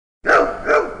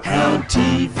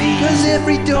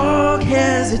Every dog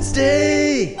has its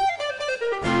day.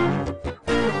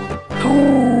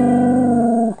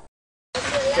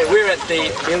 Okay, we're at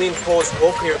the Million Paws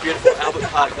Walk here at beautiful Albert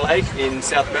Park Lake in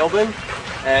South Melbourne,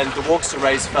 and the walk's to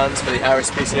raise funds for the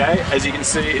RSPCA. As you can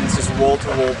see, it's just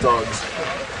wall-to-wall dogs.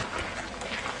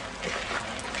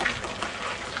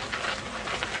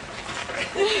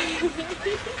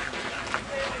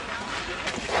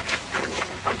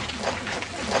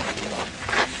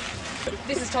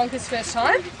 This is Tonka's first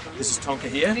time. This is Tonka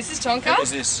here. This is Tonka.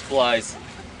 This is Blaze.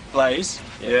 Blaze,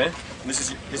 yeah.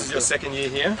 This is your second year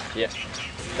here? Yeah.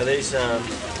 Are these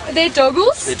They're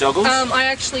doggles. They're doggles? I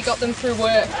actually got them through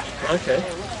work. Okay.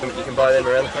 You can buy them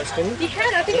around the place, can you? You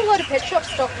can. I think a lot of pet shops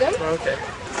stock them. Okay.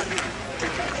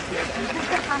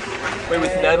 We're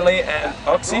with Natalie and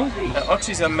Oxy.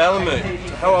 Oxy's a Malamute.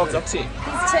 How old's Oxy?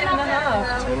 He's 10 and a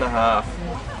half. 10 and a half.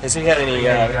 Has he had any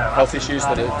health issues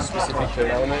that are specific to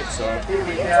Malamutes? He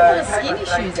has a lot of skin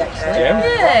issues actually. Yeah?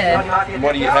 Yeah. And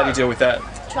how do you deal with that?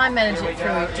 Try and manage it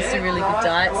through just a really good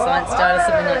diet, science diet or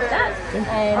something like that.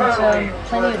 And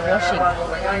plenty of washing.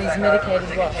 And he's medicated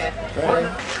wash.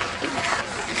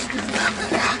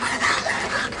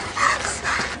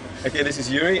 Okay, this is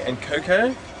Yuri and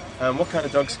Coco. What kind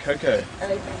of dog's Coco?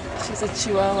 She's a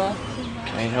Chihuahua.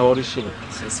 Okay, how old is she?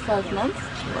 She's 5 months.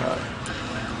 Right.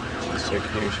 She's so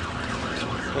cute.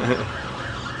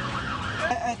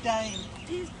 A Dane.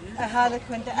 A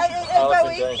Harlequin.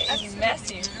 She's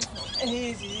massive.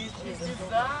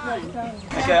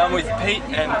 Okay, I'm with Pete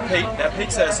and Pete. Now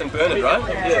Pete's a St Bernard, right?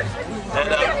 Yeah. And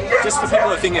just for people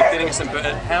who are thinking of getting a St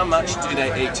Bernard, how much do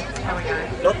they eat?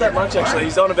 Not that much actually.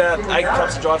 He's on about 8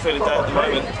 cups of dry feed a day at the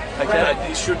moment. Okay,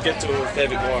 he should get to a fair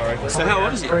bit more, I reckon. So how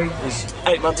old is he? He's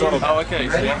 8 months old. Oh, okay,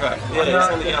 so younger. Yeah, he's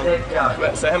only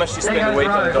young. So how much do you spend a week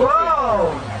on dog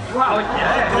food?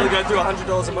 Probably go through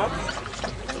 $100 a month.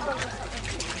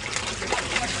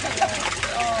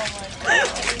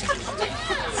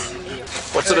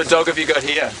 What sort of dog have you got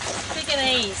here?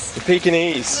 Pekingese. The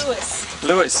Pekingese. Lewis.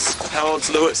 Lewis. How old's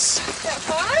Lewis? About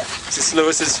 5. Is this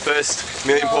Lewis's first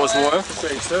Million Paws Walk?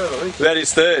 That's third, I think. That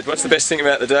is third. What's the best thing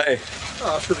about the day?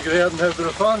 Oh, it's good to get out and have a bit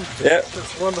of fun. Yeah.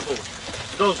 It's wonderful.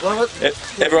 The dogs love it.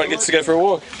 Everyone gets to go for a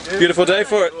walk. Yeah. Beautiful day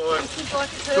for it.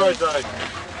 Great day.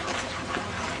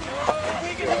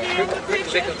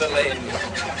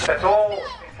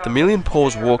 The Million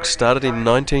Paws Walk started in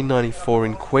 1994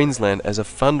 in Queensland as a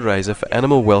fundraiser for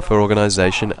animal welfare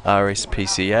organisation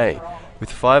RSPCA, with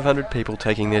 500 people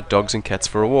taking their dogs and cats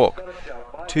for a walk.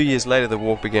 2 years later the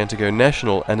walk began to go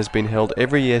national and has been held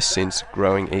every year since,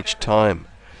 growing each time.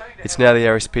 It's now the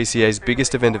RSPCA's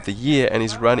biggest event of the year and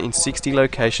is run in 60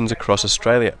 locations across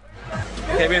Australia.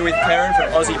 Okay, we're with Karen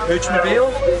from Aussie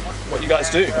Poochmobile. What do you guys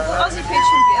do? Aussie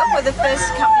Poochmobile, we're the first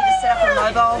company to set up a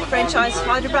mobile franchise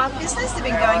hydrobath business. They've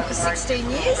been going for 16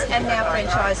 years and now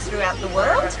franchised throughout the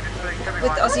world.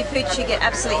 With Aussie Pooch you get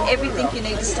absolutely everything you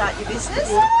need to start your business.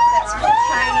 That's full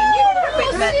training,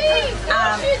 equipment,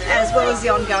 as well as the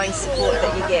ongoing support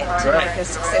that you get to make a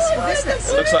successful business.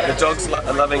 It looks like the dogs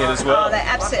are loving it as well. Oh, they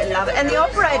absolutely love it. And the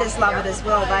operators love it as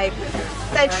well.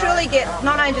 They truly get,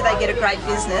 not only do they get a great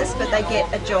business, but they get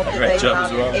a job that they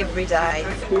love every day.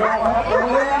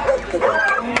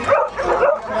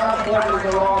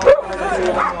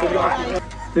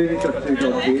 Suzy's got 2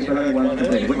 dogs here, but only one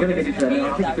complete. We're going to get into that now.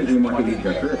 I think Suzy might get you to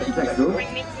go first. Is that good?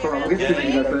 All right, we'll get Suzy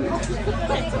to go first.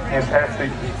 Fantastic.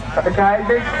 Okay,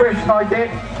 next question I get.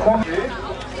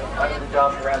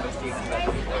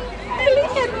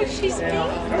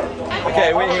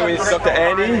 Okay, we're here with Dr.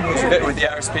 Andy, who's a vet with the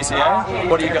RSPCA.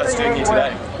 What are you guys doing here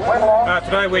today?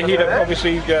 Today we're here to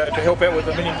obviously to help out with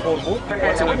the Million Paws Walk.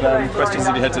 What sort of questions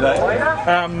have you had today?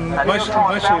 Mostly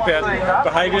about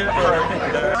behaviour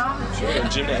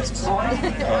and gymnasts.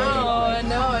 Oh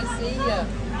no, I see you.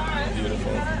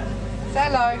 Beautiful. Say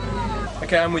hello.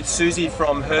 Okay, I'm with Suzy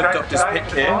from Herb Doctor's Pet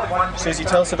Care. Suzy,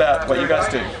 tell us about what you guys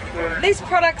do. These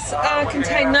products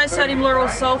contain no sodium lauryl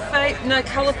sulfate, no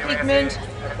colour pigment.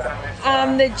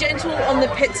 They're gentle on the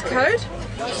pet's coat.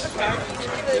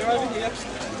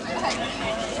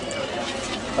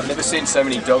 I've never seen so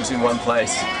many dogs in one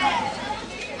place.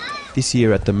 This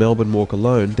year at the Melbourne Walk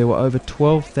alone, there were over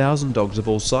 12,000 dogs of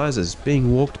all sizes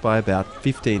being walked by about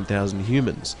 15,000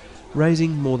 humans,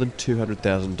 raising more than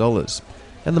 $200,000.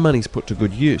 And the money's put to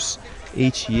good use.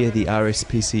 Each year the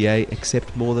RSPCA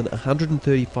accept more than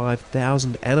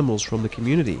 135,000 animals from the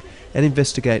community and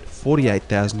investigate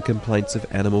 48,000 complaints of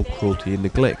animal cruelty and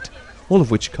neglect, all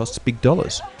of which costs big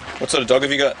dollars. What sort of dog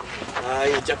have you got?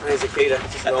 He's a Japanese Akita,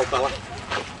 just an old fella.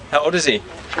 How old is he?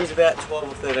 He's about 12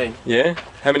 or 13. Yeah?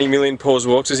 How many Million Paws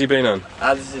Walks has he been on?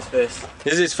 This is his first.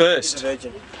 This is his first? He's a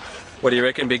virgin. What do you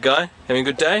reckon, big guy? Having a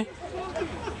good day?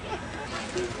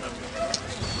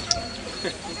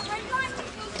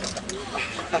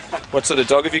 What sort of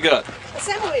dog have you got?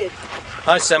 Samoyed.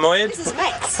 Hi, Samoyed. This is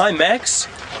Max. Hi, Max.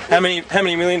 How many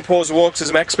Million Paws Walks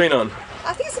has Max been on?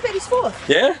 I think it's about his fourth.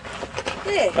 Yeah?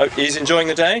 Yeah. Oh, he's enjoying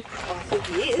the day? I think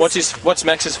he is. What's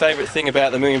Max's favourite thing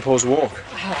about the Million Paws Walk?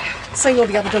 Seeing all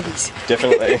the other doggies.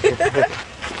 Definitely.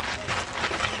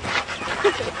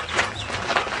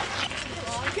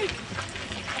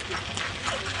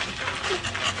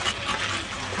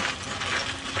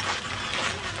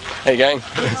 How you going?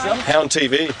 Hound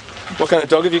TV. What kind of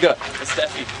dog have you got? A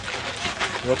Staffy.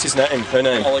 What's his name? Her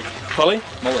name? Molly. Polly?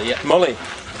 Molly, yeah. Molly.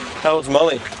 How old's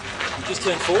Molly? Just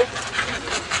turned 4.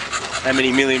 How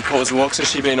many Million Paws Walks has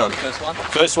she been on? First one.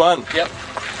 First one? Yep.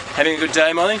 Having a good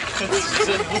day, Molly?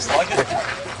 Looks like it.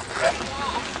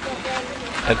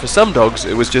 And for some dogs,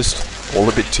 it was just all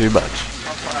a bit too much.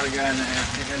 How far to go in there?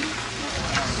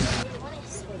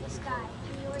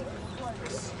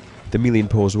 The Million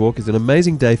Paws Walk is an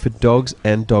amazing day for dogs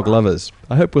and dog lovers.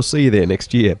 I hope we'll see you there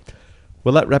next year.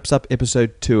 Well, that wraps up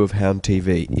episode 2 of Hound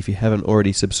TV. If you haven't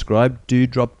already subscribed, do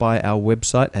drop by our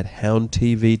website at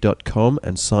houndtv.com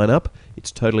and sign up.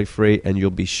 It's totally free and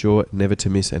you'll be sure never to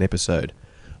miss an episode.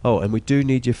 Oh, and we do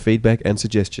need your feedback and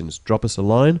suggestions. Drop us a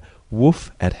line,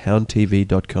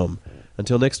 woof@houndtv.com.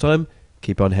 Until next time,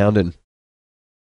 keep on hounding.